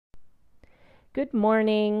Good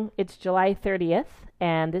morning. It's July 30th,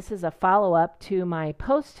 and this is a follow up to my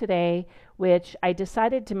post today, which I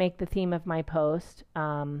decided to make the theme of my post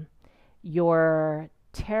your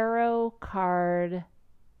tarot card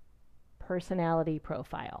personality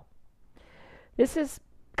profile. This is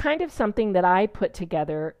kind of something that I put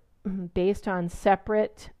together based on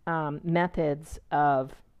separate methods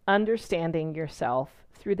of understanding yourself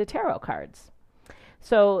through the tarot cards.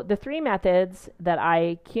 So the three methods that I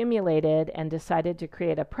accumulated and decided to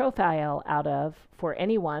create a profile out of for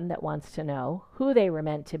anyone that wants to know who they were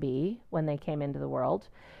meant to be when they came into the world.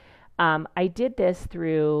 I did this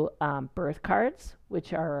through birth cards,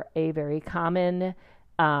 which are a very common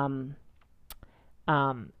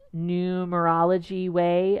numerology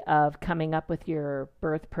way of coming up with your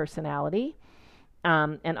birth personality,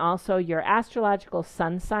 and also your astrological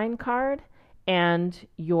sun sign card and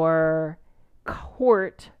your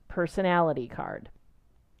court personality card.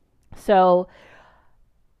 So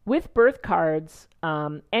with birth cards,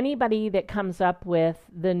 anybody that comes up with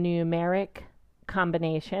the numeric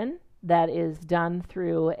combination that is done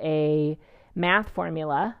through a math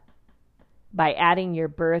formula by adding your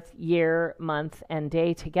birth year, month, and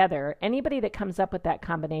day together, anybody that comes up with that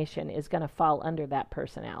combination is going to fall under that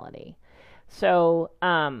personality. So,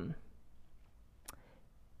 and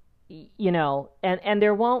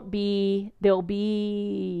there'll be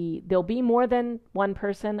more than one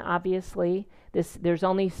person, obviously. There's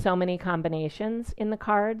only so many combinations in the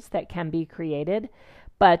cards that can be created,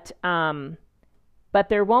 but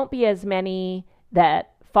there won't be as many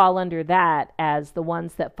that fall under that as the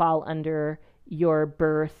ones that fall under your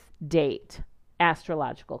birth date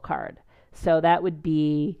astrological card. So that would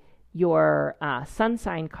be your sun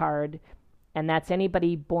sign card, and that's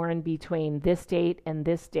anybody born between this date and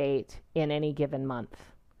this date in any given month.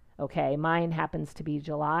 Okay, mine happens to be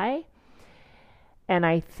July. And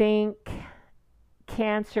I think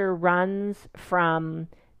Cancer runs from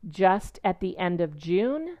just at the end of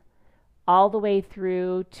June all the way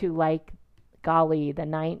through to the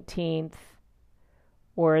 19th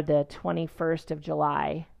or the 21st of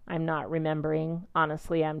July. I'm not remembering.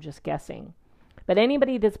 Honestly, I'm just guessing. But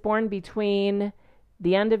anybody that's born between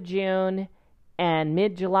the end of June and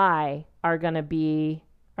mid-July are going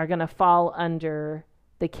to fall under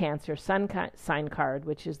the Cancer sun sign card,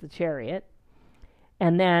 which is the Chariot.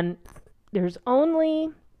 And then there's only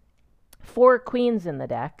 4 queens in the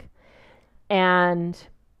deck, and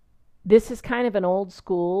this is kind of an old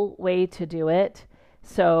school way to do it.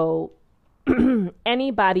 So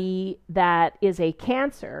anybody that is a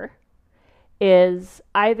Cancer is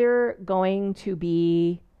either going to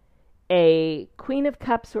be a Queen of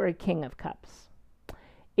Cups or a King of Cups.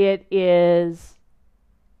 It is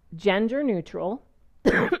gender neutral.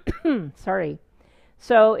 Sorry.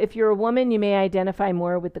 So if you're a woman, you may identify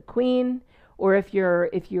more with the Queen, or if you're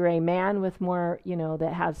a man with more,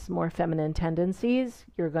 that has more feminine tendencies,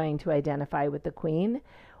 you're going to identify with the Queen.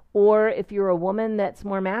 Or if you're a woman that's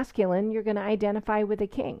more masculine, you're going to identify with a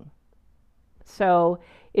king. So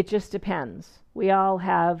it just depends. We all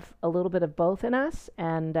have a little bit of both in us,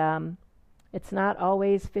 and it's not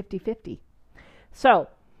always 50-50. So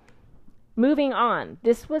moving on,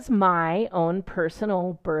 this was my own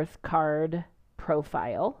personal birth card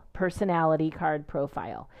profile, personality card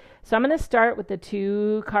profile. So I'm going to start with the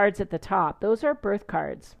 2 cards at the top. Those are birth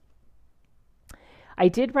cards. I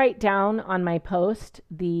did write down on my post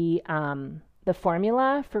the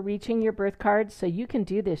formula for reaching your birth cards, so you can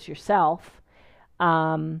do this yourself.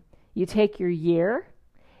 You take your year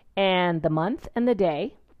and the month and the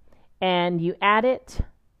day, and you add it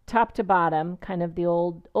top to bottom, kind of the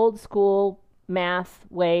old school math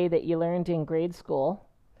way that you learned in grade school.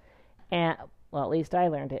 And well, at least I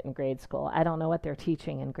learned it in grade school. I don't know what they're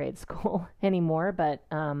teaching in grade school anymore, but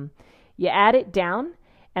you add it down,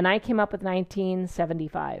 and I came up with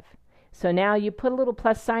 1975. So now you put a little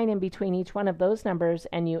plus sign in between each one of those numbers,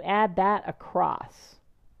 and you add that across.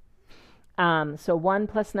 So 1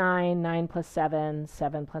 plus 9, 9 plus 7,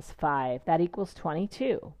 7 plus 5, that equals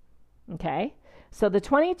 22. Okay? So the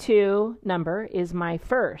 22 number is my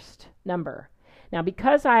first number. Now,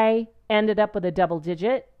 because I ended up with a double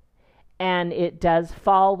digit, and it does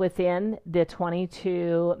fall within the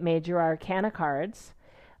 22 major arcana cards,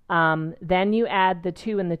 then you add the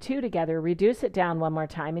 2 and the 2 together, reduce it down one more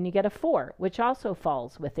time, and you get a 4, which also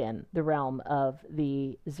falls within the realm of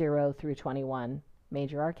the 0 through 21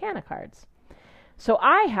 major arcana cards. So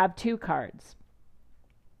I have 2 cards.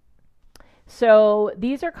 So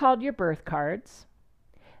these are called your birth cards.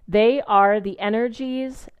 They are the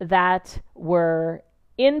energies that were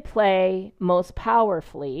in play most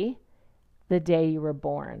powerfully the day you were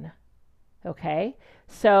born. Okay?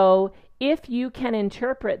 So if you can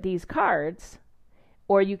interpret these cards,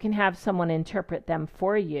 or you can have someone interpret them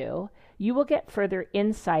for you, you will get further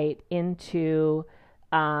insight into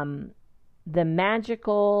the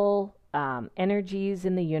magical energies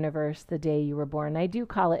in the universe the day you were born. I do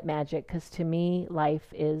call it magic because to me,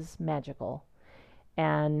 life is magical.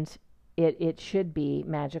 And it should be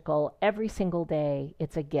magical every single day.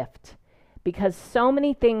 It's a gift because so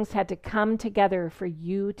many things had to come together for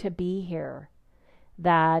you to be here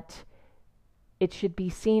that it should be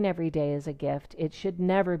seen every day as a gift. It should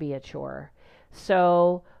never be a chore.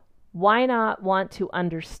 So why not want to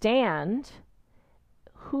understand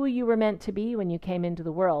who you were meant to be when you came into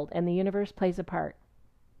the world? And the universe plays a part.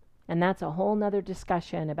 And that's a whole nother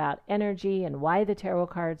discussion about energy and why the tarot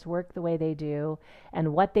cards work the way they do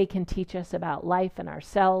and what they can teach us about life and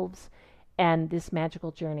ourselves and this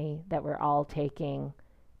magical journey that we're all taking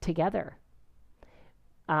together.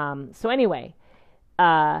 So anyway,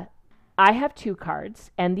 I have 2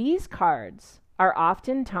 cards, and these cards are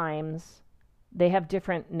oftentimes, they have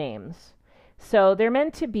different names. So they're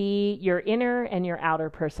meant to be your inner and your outer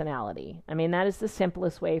personality. I mean, that is the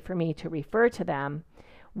simplest way for me to refer to them.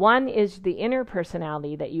 One is the inner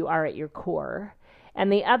personality that you are at your core,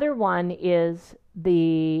 and the other one is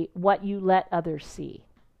what you let others see,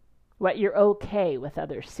 what you're okay with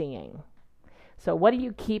others seeing. So what do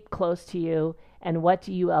you keep close to you, and what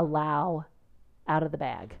do you allow out of the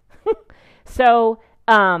bag? So,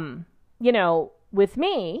 with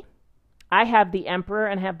me, I have the Emperor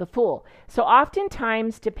and I have the Fool. So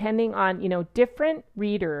oftentimes, depending on, different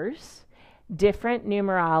readers, different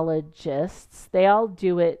numerologists, they all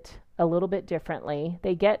do it a little bit differently.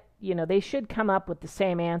 They they should come up with the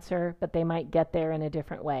same answer, but they might get there in a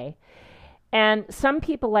different way. And some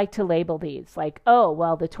people like to label these like, oh,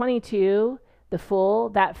 well, the 22, the Fool,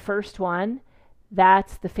 that first one,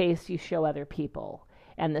 that's the face you show other people.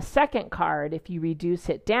 And the second card, if you reduce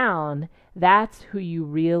it down, that's who you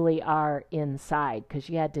really are inside, because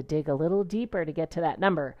you had to dig a little deeper to get to that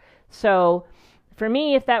number. So for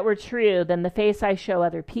me, if that were true, then the face I show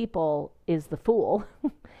other people is the Fool.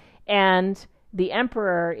 And the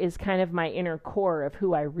Emperor is kind of my inner core of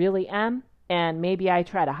who I really am. And maybe I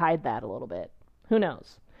try to hide that a little bit. Who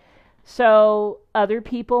knows? So other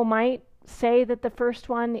people might say that the first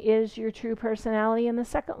one is your true personality and the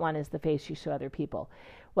second one is the face you show other people.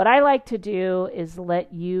 What I like to do is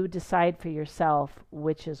let you decide for yourself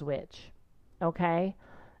which is which. Okay?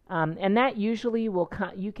 And that usually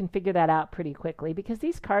you can figure that out pretty quickly because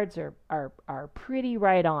these cards are pretty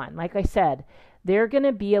right on. Like I said, they're going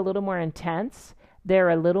to be a little more intense.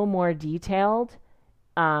 They're a little more detailed.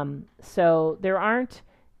 So there aren't,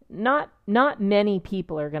 not many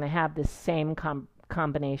people are going to have the same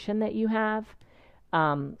combination that you have.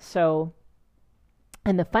 And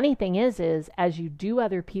the funny thing is as you do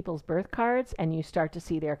other people's birth cards and you start to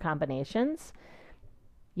see their combinations,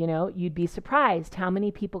 you'd be surprised how many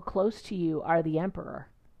people close to you are the Emperor.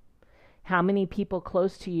 How many people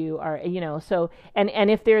close to you are, so, and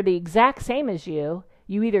if they're the exact same as you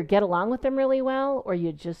either get along with them really well or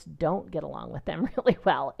you just don't get along with them really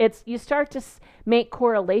well. You start to make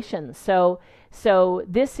correlations. So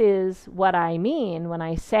this is what I mean when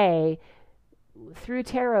I say through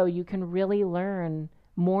tarot, you can really learn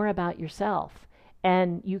more about yourself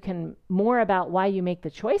and you can more about why you make the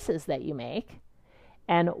choices that you make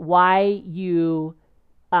and why you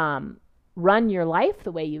run your life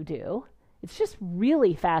the way you do. It's just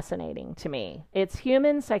really fascinating to me. It's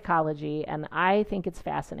human psychology, and I think it's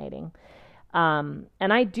fascinating. And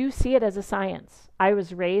I do see it as a science. I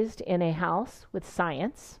was raised in a house with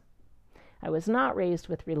science. I was not raised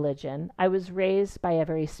with religion. I was raised by a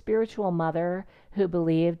very spiritual mother who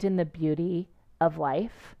believed in the beauty of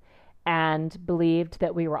life and believed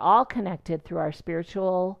that we were all connected through our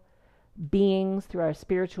spiritual beings, through our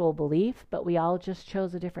spiritual belief, but we all just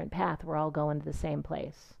chose a different path. We're all going to the same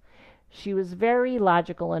place. She was very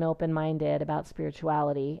logical and open-minded about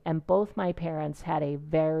spirituality, and both my parents had a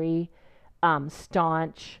very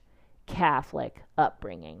staunch Catholic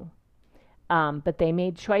upbringing. But they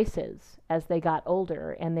made choices as they got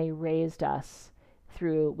older, and they raised us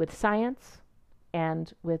with science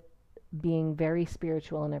and with being very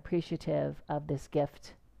spiritual and appreciative of this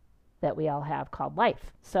gift that we all have called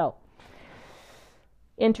life. So,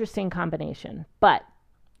 interesting combination. But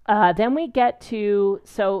then we get to,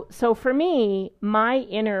 so for me, my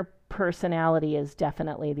inner personality is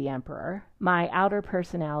definitely the Emperor. My outer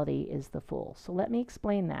personality is the Fool. So let me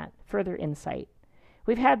explain that. Further insight.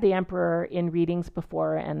 We've had the Emperor in readings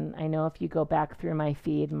before, and I know if you go back through my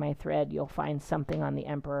feed and my thread, you'll find something on the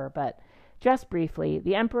Emperor. But just briefly,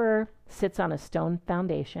 the Emperor sits on a stone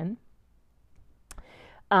foundation.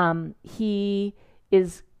 He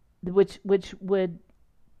is, which would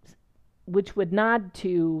nod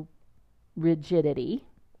to rigidity,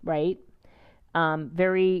 right?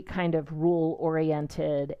 Very kind of rule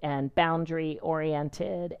oriented and boundary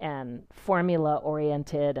oriented and formula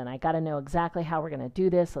oriented. And I got to know exactly how we're going to do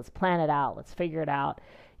this. Let's plan it out. Let's figure it out,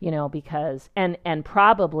 because, and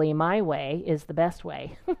probably my way is the best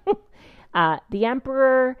way. The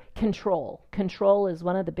emperor, control. Control is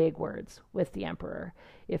one of the big words with the emperor.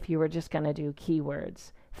 If you were just going to do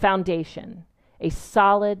keywords, foundation, a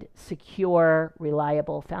solid, secure,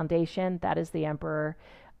 reliable foundation. That is the emperor.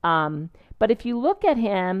 But if you look at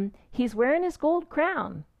him, he's wearing his gold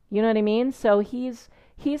crown. You know what I mean? So he's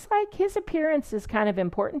like, his appearance is kind of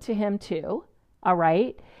important to him too. All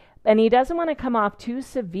right. And he doesn't want to come off too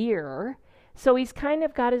severe. So he's kind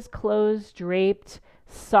of got his clothes draped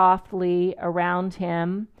softly around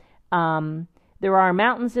him. There are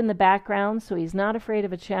mountains in the background, so he's not afraid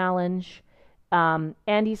of a challenge.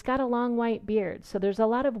 And he's got a long white beard. So there's a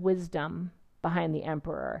lot of wisdom behind the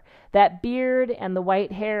emperor. That beard and the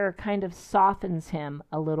white hair kind of softens him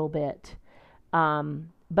a little bit.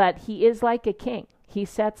 But he is like a king. He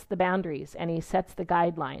sets the boundaries and he sets the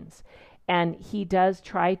guidelines. And he does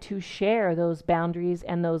try to share those boundaries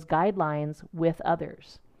and those guidelines with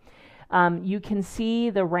others. You can see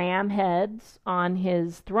the ram heads on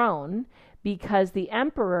his throne because the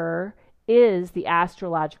emperor is the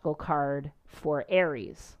astrological card for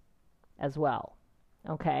Aries as well.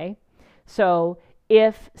 Okay? So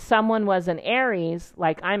if someone was an Aries,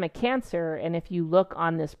 like I'm a Cancer, and if you look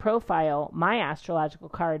on this profile, my astrological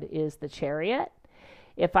card is the Chariot.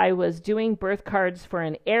 If I was doing birth cards for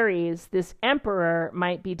an Aries, this Emperor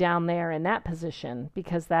might be down there in that position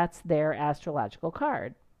because that's their astrological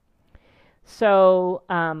card. So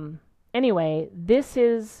anyway, this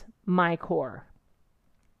is my core.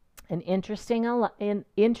 And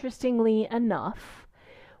interestingly enough,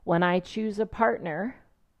 when I choose a partner,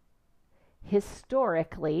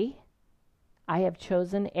 historically, I have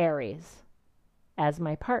chosen Aries as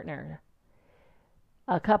my partner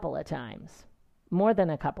a couple of times, more than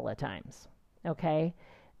a couple of times, okay?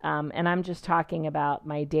 And I'm just talking about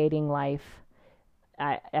my dating life.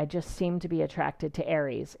 I just seem to be attracted to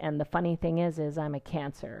Aries. And the funny thing is I'm a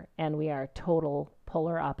Cancer, and we are total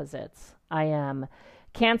polar opposites.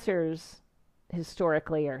 Cancers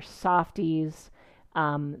historically are softies.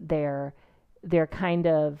 They're kind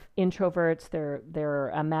of introverts. They're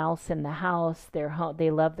a mouse in the house.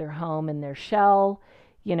 They love their home and their shell.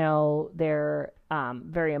 They're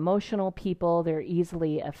very emotional people. They're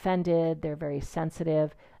easily offended. They're very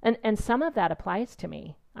sensitive. And some of that applies to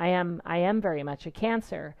me. I am very much a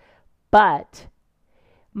Cancer. But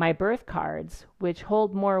my birth cards, which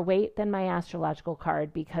hold more weight than my astrological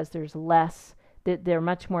card because there's less, they're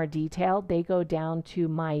much more detailed. They go down to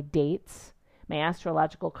my dates. My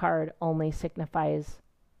astrological card only signifies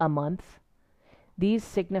a month. These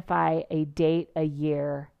signify a date, a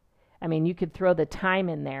year. I mean, you could throw the time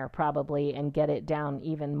in there probably and get it down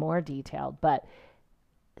even more detailed. But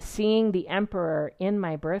seeing the emperor in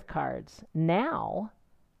my birth cards, now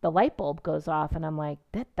the light bulb goes off and I'm like,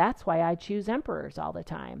 that's why I choose emperors all the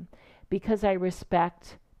time. Because I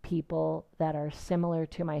respect people that are similar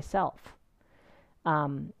to myself.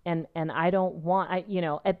 And I don't want,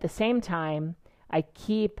 at the same time, I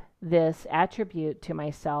keep this attribute to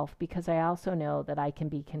myself because I also know that I can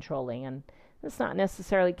be controlling. And it's not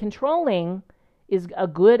necessarily controlling is a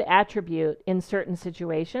good attribute in certain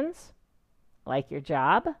situations, like your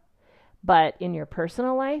job. But in your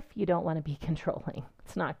personal life, you don't want to be controlling.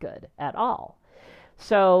 It's not good at all.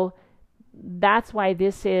 So that's why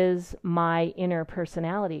this is my inner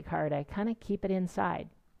personality card. I kind of keep it inside.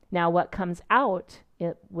 Now, what comes out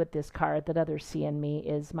with this card that others see in me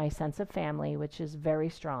is my sense of family, which is very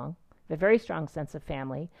strong, a very strong sense of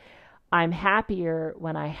family. I'm happier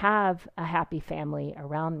when I have a happy family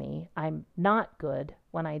around me. I'm not good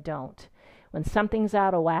when I don't. When something's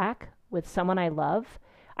out of whack with someone I love,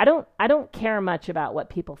 I don't care much about what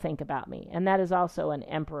people think about me. And that is also an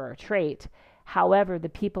emperor trait. However, the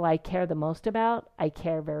people I care the most about, I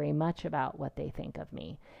care very much about what they think of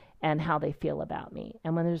me and how they feel about me.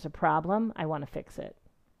 And when there's a problem, I want to fix it.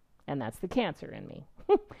 And that's the Cancer in me.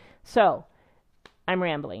 So, I'm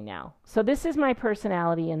rambling now. So this is my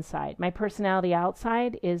personality inside. My personality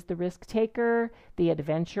outside is the risk taker, the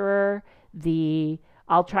adventurer, the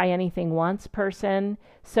I'll try anything once person.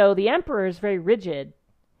 So the emperor is very rigid,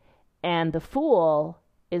 and the fool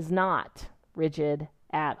is not rigid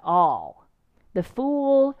at all. The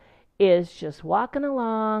fool is just walking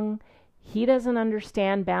along. He doesn't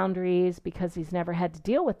understand boundaries because he's never had to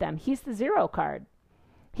deal with them. He's the 0 card.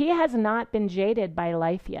 He has not been jaded by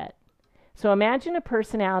life yet. So imagine a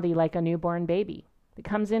personality like a newborn baby that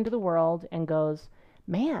comes into the world and goes,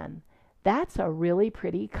 man, that's a really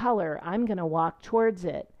pretty color. I'm going to walk towards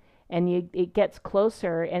it. And it gets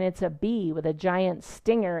closer, and it's a bee with a giant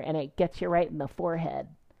stinger, and it gets you right in the forehead.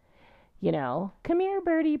 You know, come here,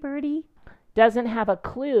 birdie, birdie. Doesn't have a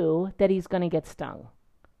clue that he's going to get stung,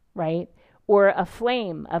 right? Or a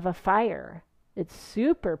flame of a fire. It's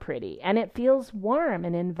super pretty, and it feels warm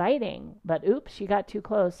and inviting. But oops, you got too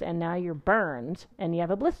close, and now you're burned, and you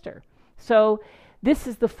have a blister. So this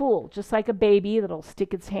is the fool, just like a baby that'll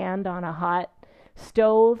stick its hand on a hot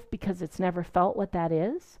stove because it's never felt what that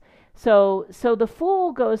is. So the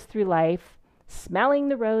fool goes through life smelling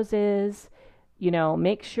the roses,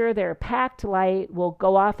 make sure they're packed light, will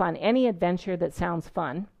go off on any adventure that sounds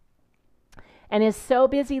fun, and is so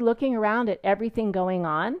busy looking around at everything going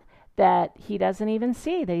on that he doesn't even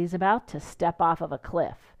see that he's about to step off of a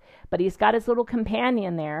cliff. But he's got his little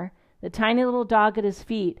companion there, the tiny little dog at his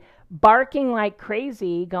feet, barking like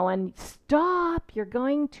crazy, going, stop, you're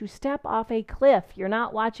going to step off a cliff. You're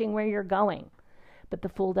not watching where you're going. But the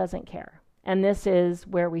fool doesn't care. And this is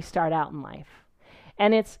where we start out in life.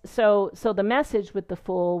 And it's so the message with the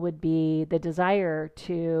fool would be the desire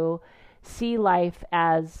to see life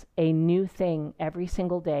as a new thing every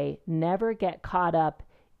single day, never get caught up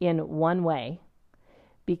in one way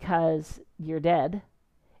because you're dead,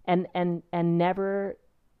 and never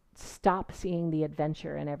stop seeing the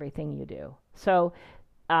adventure in everything you do. So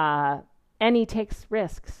and he takes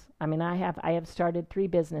risks. I mean, I have started 3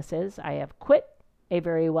 businesses. I have quit a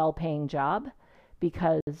very well-paying job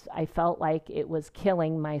because I felt like it was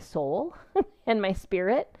killing my soul and my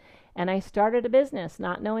spirit. And I started a business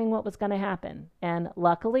not knowing what was going to happen. And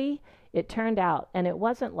luckily, it turned out, and it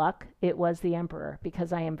wasn't luck, it was the emperor,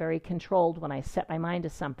 because I am very controlled when I set my mind to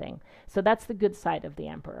something. So that's the good side of the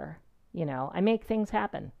emperor. I make things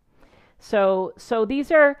happen. So these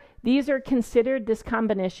are considered, this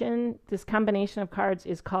combination of cards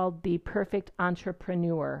is called the perfect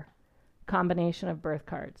entrepreneur combination of birth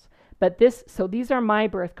cards. But these are my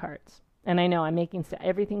birth cards. And I know I'm making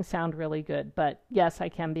everything sound really good, but yes, I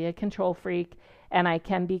can be a control freak, and I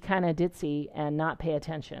can be kind of ditzy and not pay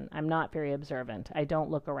attention. I'm not very observant. I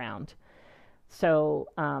don't look around. So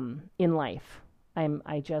in life,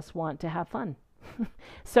 I just want to have fun.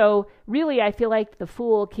 So really, I feel like the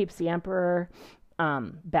fool keeps the emperor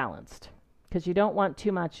balanced, because you don't want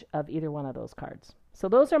too much of either one of those cards. So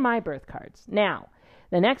those are my birth cards. Now,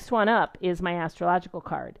 the next one up is my astrological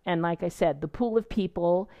card. And like I said, the pool of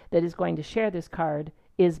people that is going to share this card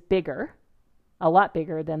is bigger, a lot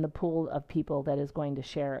bigger than the pool of people that is going to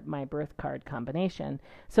share my birth card combination.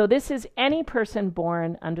 So this is any person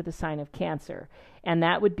born under the sign of Cancer. And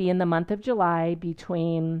that would be in the month of July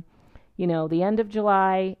between, the end of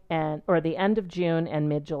July or the end of June and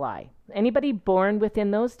mid-July. Anybody born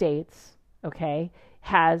within those dates, okay,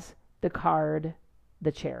 has the card,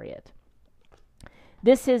 the Chariot.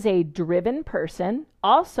 This is a driven person.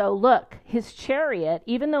 Also, look, his chariot,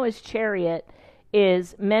 even though his chariot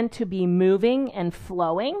is meant to be moving and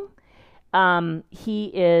flowing,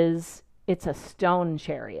 it's a stone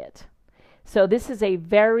chariot. So this is a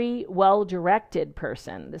very well-directed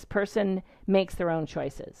person. This person makes their own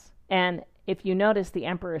choices. And if you notice, the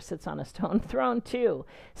emperor sits on a stone throne too.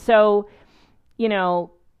 So,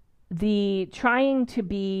 the trying to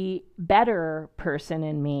be better person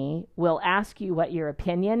in me will ask you what your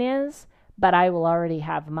opinion is, but I will already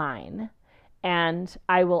have mine. And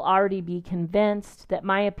I will already be convinced that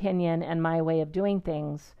my opinion and my way of doing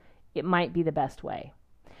things, it might be the best way.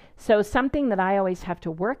 So something that I always have to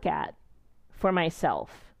work at for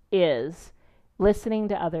myself is listening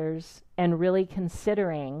to others and really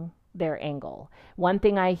considering their angle. One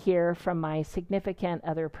thing I hear from my significant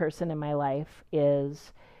other person in my life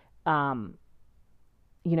is,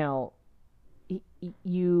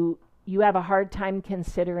 you have a hard time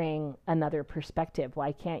considering another perspective.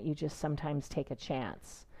 Why can't you just sometimes take a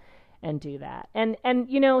chance and do that? And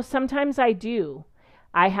sometimes I do.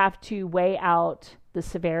 I have to weigh out the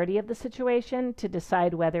severity of the situation to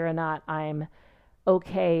decide whether or not I'm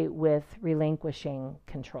okay with relinquishing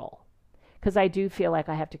control. Because I do feel like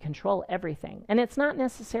I have to control everything. And it's not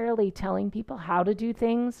necessarily telling people how to do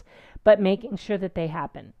things, but making sure that they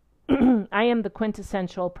happen. I am the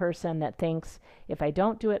quintessential person that thinks if I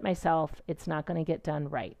don't do it myself, it's not going to get done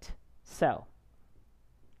right. So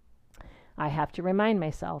I have to remind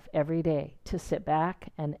myself every day to sit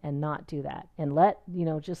back and not do that. And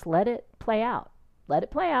just let it play out. Let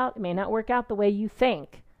it play out. It may not work out the way you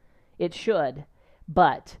think it should,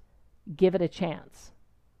 but give it a chance.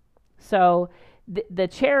 So The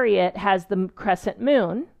chariot has the crescent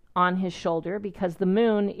moon on his shoulder because the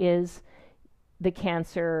moon is the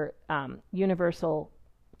Cancer, universal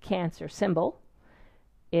Cancer symbol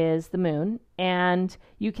is the moon. And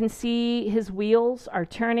you can see his wheels are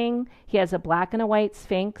turning. He has a black and a white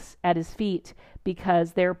sphinx at his feet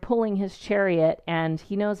because they're pulling his chariot, and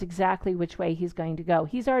he knows exactly which way he's going to go.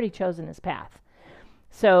 He's already chosen his path.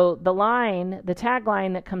 So the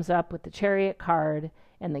tagline that comes up with the chariot card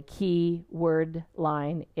and the key word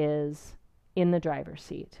line is in the driver's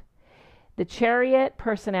seat. The chariot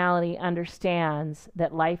personality understands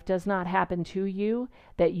that life does not happen to you,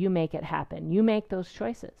 that you make it happen. You make those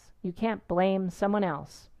choices. You can't blame someone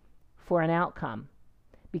else for an outcome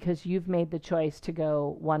because you've made the choice to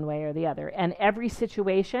go one way or the other. And every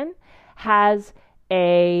situation has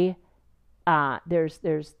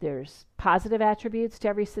there's positive attributes to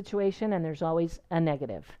every situation, and there's always a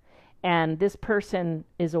negative. And this person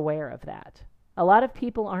is aware of that. A lot of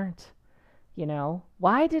people aren't.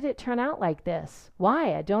 Why did it turn out like this?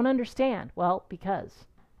 Why? I don't understand. Well, because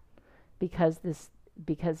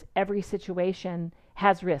every situation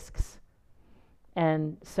has risks.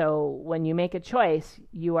 And so when you make a choice,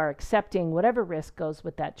 you are accepting whatever risk goes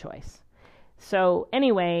with that choice. So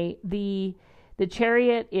anyway, the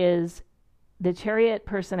chariot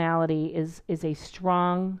personality is a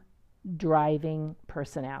strong driving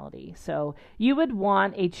personality. So you would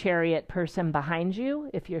want a chariot person behind you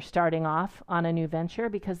if you're starting off on a new venture,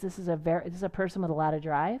 because this is a person with a lot of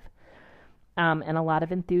drive and a lot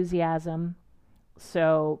of enthusiasm.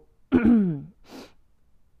 So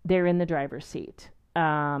they're in the driver's seat.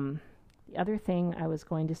 The other thing I was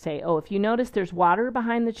going to say, if you notice, there's water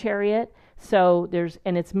behind the chariot. So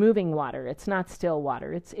and it's moving water. It's not still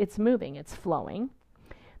water. It's moving. It's flowing.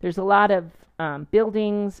 There's a lot of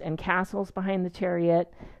buildings and castles behind the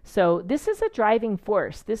chariot. So this is a driving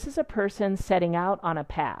force. This is a person setting out on a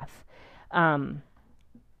path.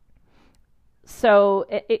 So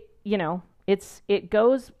it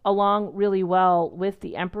goes along really well with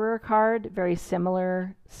the Emperor card. Very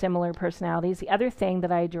similar personalities. The other thing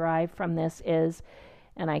that I derive from this is,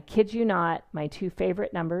 and I kid you not, my two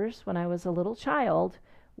favorite numbers when I was a little child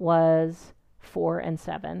was 4 and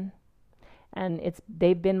 7. And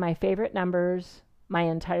they've been my favorite numbers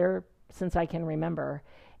since I can remember.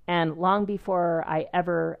 And long before I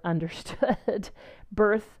ever understood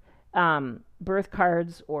birth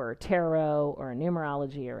cards or tarot or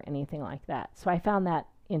numerology or anything like that. So I found that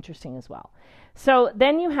interesting as well. So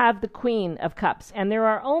then you have the Queen of Cups, and there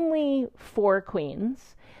are only 4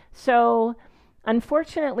 queens. So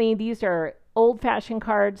unfortunately, these are old-fashioned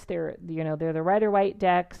cards. They're the Rider-Waite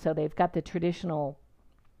deck, so they've got the traditional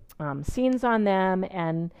scenes on them,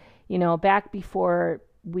 and back before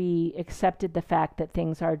we accepted the fact that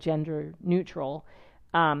things are gender neutral,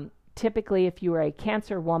 typically if you are a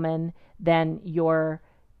Cancer woman, then your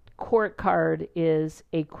court card is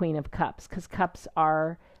a Queen of Cups, because cups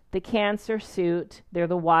are the Cancer suit, they're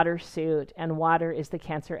the water suit, and water is the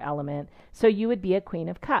Cancer element. So you would be a Queen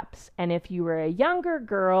of Cups. And if you were a younger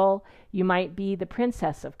girl, you might be the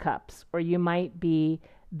Princess of Cups, or you might be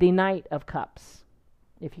the Knight of Cups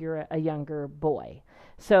if you're a younger boy.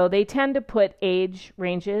 So they tend to put age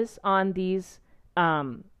ranges on these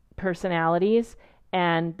personalities,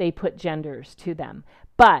 and they put genders to them.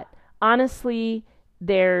 But honestly,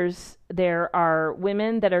 there are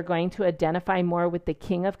women that are going to identify more with the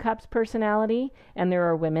King of Cups personality, and there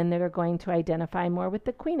are women that are going to identify more with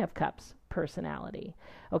the Queen of Cups personality.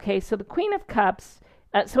 Okay, so the Queen of Cups,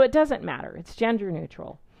 so it doesn't matter. It's gender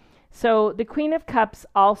neutral. So the Queen of Cups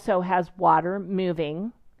also has water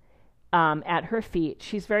moving at her feet.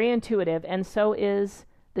 She's very intuitive, and so is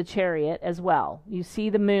the chariot as well. You see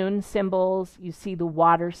the moon symbols, you see the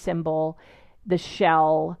water symbol, the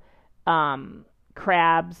shell,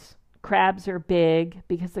 crabs. Crabs are big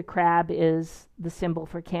because the crab is the symbol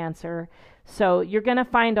for Cancer. So you're going to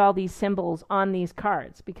find all these symbols on these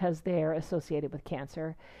cards because they're associated with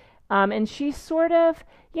Cancer. And she's sort of,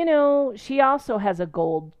 she also has a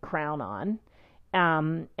gold crown on.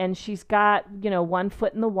 And she's got, one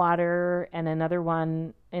foot in the water and another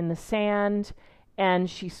one in the sand. And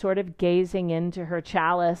she's sort of gazing into her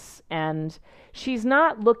chalice. And she's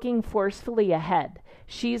not looking forcefully ahead.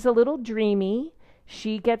 She's a little dreamy.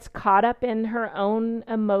 She gets caught up in her own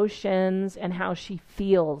emotions and how she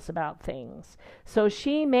feels about things. So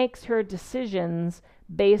she makes her decisions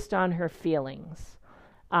based on her feelings.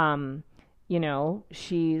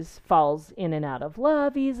 She falls in and out of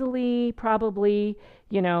love easily, probably.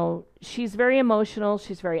 She's very emotional.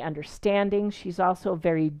 She's very understanding. She's also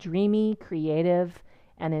very dreamy, creative,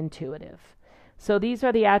 and intuitive. So these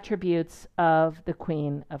are the attributes of the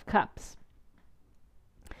Queen of Cups.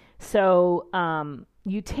 So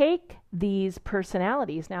you take these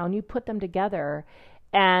personalities now and you put them together,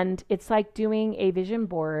 and it's like doing a vision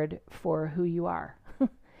board for who you are,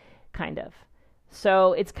 kind of.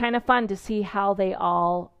 So it's kind of fun to see how they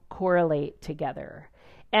all correlate together.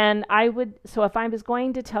 And so if I was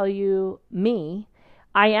going to tell you me,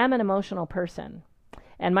 I am an emotional person.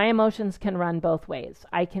 And my emotions can run both ways.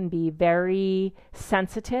 I can be very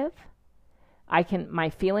sensitive. My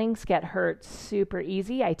feelings get hurt super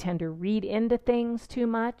easy. I tend to read into things too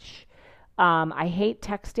much. I hate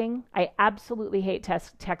texting. I absolutely hate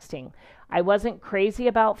texting. I wasn't crazy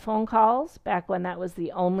about phone calls back when that was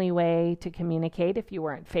the only way to communicate if you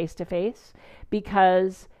weren't face to face,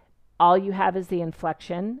 because all you have is the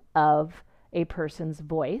inflection of a person's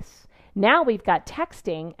voice. Now we've got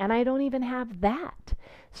texting, and I don't even have that.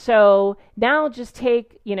 So now just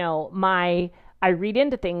take, I read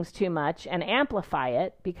into things too much and amplify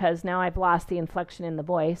it, because now I've lost the inflection in the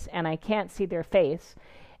voice and I can't see their face.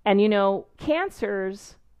 And,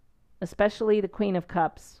 cancers, especially the Queen of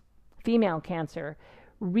Cups, female Cancer,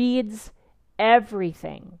 reads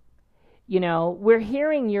everything. We're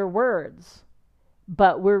hearing your words,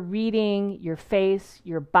 but we're reading your face,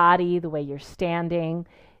 your body, the way you're standing.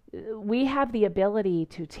 We have the ability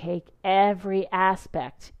to take every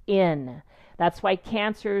aspect in. That's why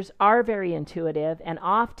cancers are very intuitive, and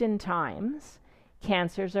oftentimes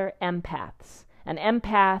cancers are empaths. An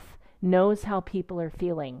empath knows how people are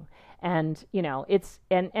feeling, and it's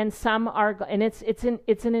some are, and it's an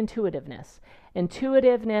intuitiveness.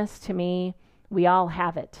 Intuitiveness, to me, we all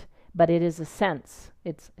have it, but it is a sense.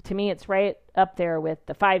 To me, it's right up there with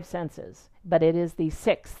the five senses, but it is the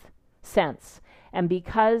sixth sense. And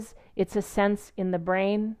because it's a sense in the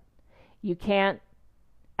brain, you can't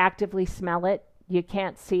actively smell it, you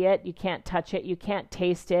can't see it, you can't touch it, you can't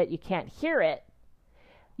taste it, you can't hear it.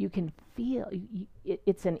 You can feel.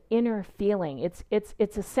 It's an inner feeling.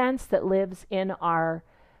 It's a sense that lives in our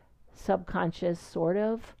subconscious, sort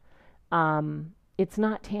of. It's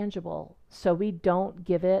not tangible, so we don't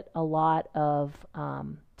give it a lot of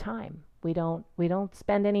time. We don't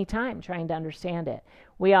spend any time trying to understand it.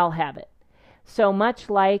 We all have it. So much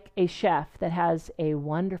like a chef that has a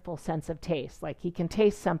wonderful sense of taste, like he can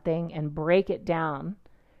taste something and break it down,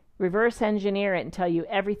 reverse engineer it and tell you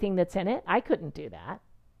everything that's in it. I couldn't do that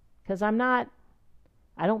because I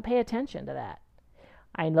don't pay attention to that.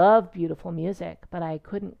 I love beautiful music, but I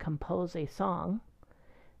couldn't compose a song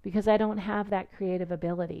because I don't have that creative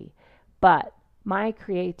ability. But my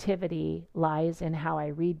creativity lies in how I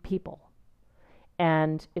read people.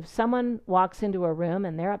 And if someone walks into a room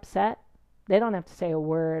and they're upset, they don't have to say a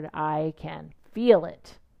word. I can feel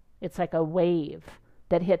it. It's like a wave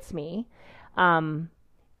that hits me. And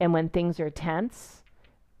when things are tense,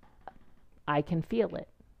 I can feel it.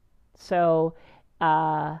 So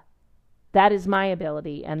that is my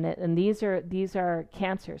ability. And these are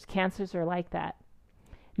cancers. Cancers are like that.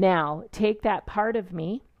 Now, take that part of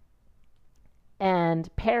me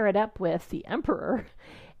and pair it up with the Emperor,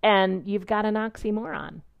 and you've got an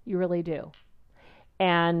oxymoron. You really do.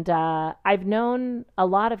 And I've known a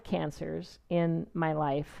lot of cancers in my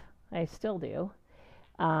life. I still do.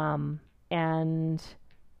 And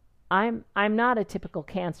I'm not a typical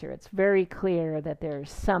Cancer. It's very clear that there's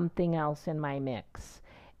something else in my mix.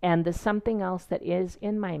 And the something else that is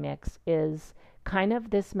in my mix is kind of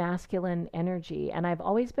this masculine energy. And I've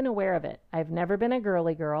always been aware of it. I've never been a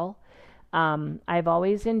girly girl. I've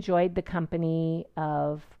always enjoyed the company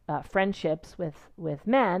of friendships with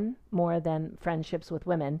men more than friendships with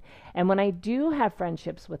women. And when I do have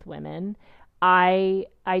friendships with women, I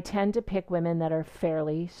tend to pick women that are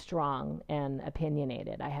fairly strong and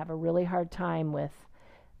opinionated. I have a really hard time with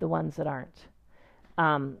the ones that aren't.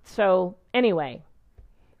 So anyway,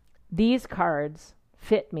 these cards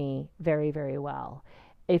fit me very, very well.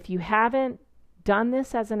 If you haven't done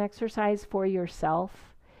this as an exercise for yourself,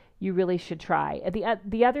 you really should try.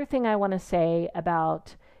 The other thing I want to say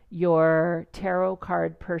about your tarot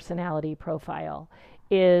card personality profile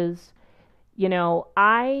is,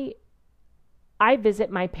 I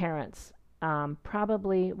visit my parents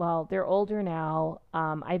probably, well, they're older now.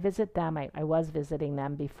 I visit them. I was visiting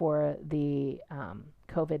them before the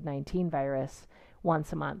COVID-19 virus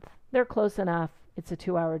once a month. They're close enough. It's a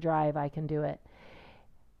 2-hour drive. I can do it.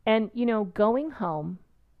 And, going home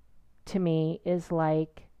to me is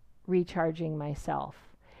like recharging myself.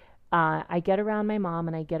 I get around my mom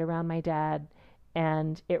and I get around my dad,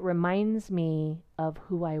 and it reminds me of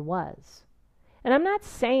who I was. And I'm not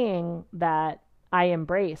saying that I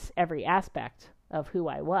embrace every aspect of who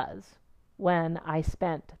I was when I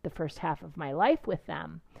spent the first half of my life with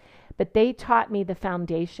them, but they taught me the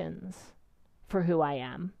foundations for who I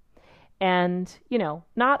am. And,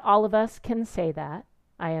 not all of us can say that.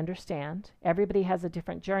 I understand. Everybody has a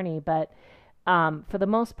different journey, but for the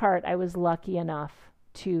most part, I was lucky enough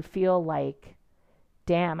to feel like,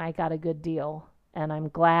 damn, I got a good deal. And I'm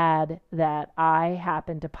glad that I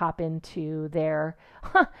happened to pop into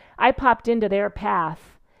I popped into their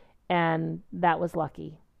path, and that was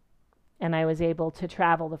lucky. And I was able to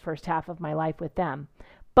travel the first half of my life with them.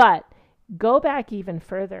 But go back even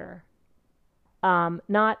further.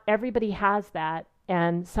 Not everybody has that.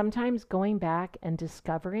 And sometimes going back and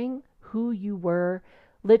discovering who you were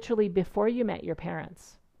literally before you met your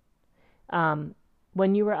parents,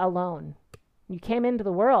 when you were alone. You came into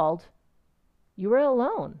the world, you were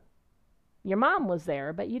alone. Your mom was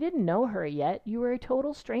there, but you didn't know her yet. You were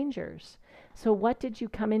total strangers. So what did you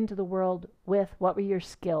come into the world with? What were your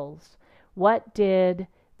skills? What did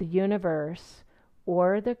the universe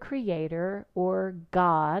or the creator or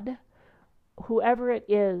God, whoever it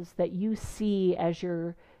is that you see as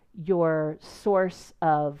your source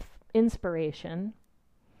of inspiration,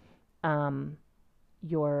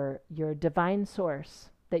 your divine source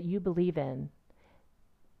that you believe in?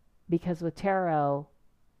 Because with tarot,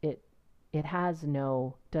 it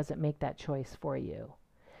doesn't make that choice for you.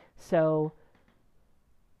 So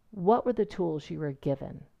what were the tools you were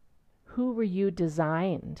given? Who were you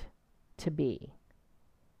designed to be?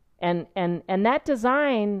 And that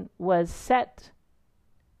design was set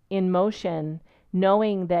in motion,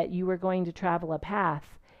 knowing that you were going to travel a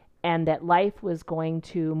path and that life was going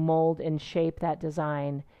to mold and shape that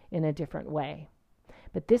design in a different way.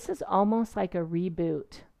 But this is almost like a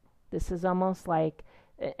reboot. This is almost like,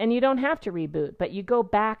 and you don't have to reboot, but you go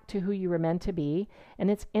back to who you were meant to be.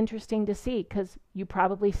 And it's interesting to see because you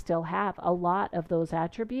probably still have a lot of those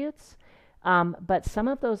attributes. But some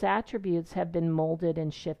of those attributes have been molded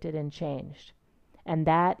and shifted and changed. And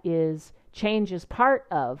change is part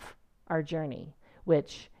of our journey,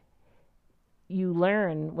 which you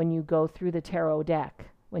learn when you go through the tarot deck.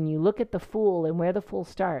 When you look at the Fool and where the Fool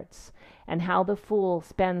starts and how the Fool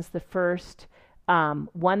spends the first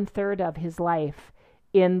 1/3 of his life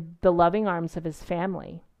in the loving arms of his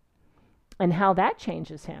family and how that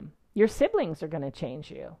changes him. Your siblings are going to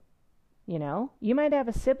change you. You might have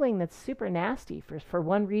a sibling that's super nasty for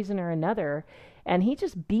one reason or another, and he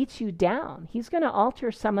just beats you down. He's going to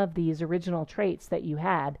alter some of these original traits that you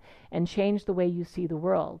had and change the way you see the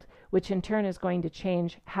world, which in turn is going to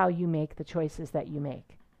change how you make the choices that you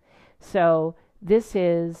make. So this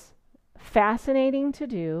is fascinating to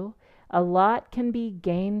do. A lot can be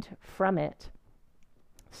gained from it.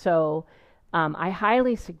 So I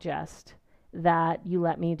highly suggest that you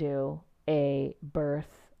let me do a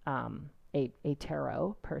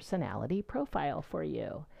tarot personality profile for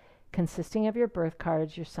you, consisting of your birth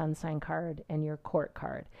cards, your sun sign card, and your court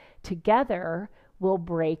card. Together, we'll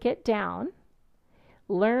break it down,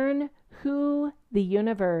 learn who the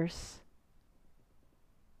universe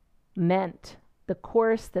meant, the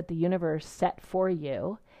course that the universe set for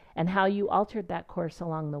you, and how you altered that course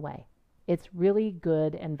along the way. It's really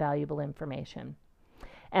good and valuable information.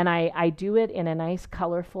 And I do it in a nice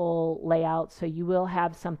colorful layout, so you will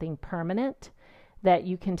have something permanent that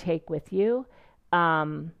you can take with you.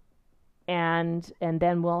 And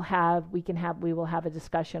then we will have a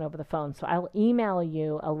discussion over the phone. So I'll email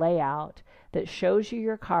you a layout that shows you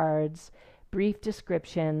your cards, brief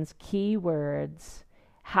descriptions, keywords,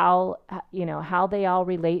 how they all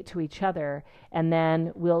relate to each other, and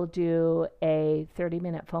then we'll do a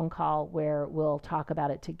 30-minute phone call where we'll talk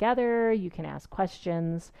about it together. You can ask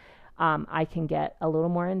questions. I can get a little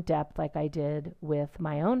more in depth like I did with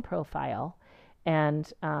my own profile, and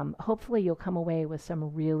hopefully you'll come away with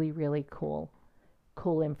some really, really cool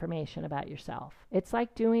information about yourself. It's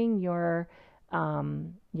like doing your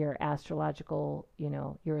astrological,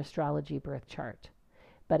 your astrology birth chart,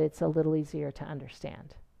 but it's a little easier to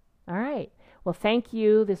understand. All right. Well, thank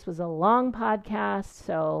you. This was a long podcast,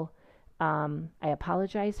 so I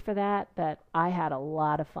apologize for that, but I had a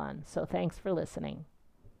lot of fun. So thanks for listening.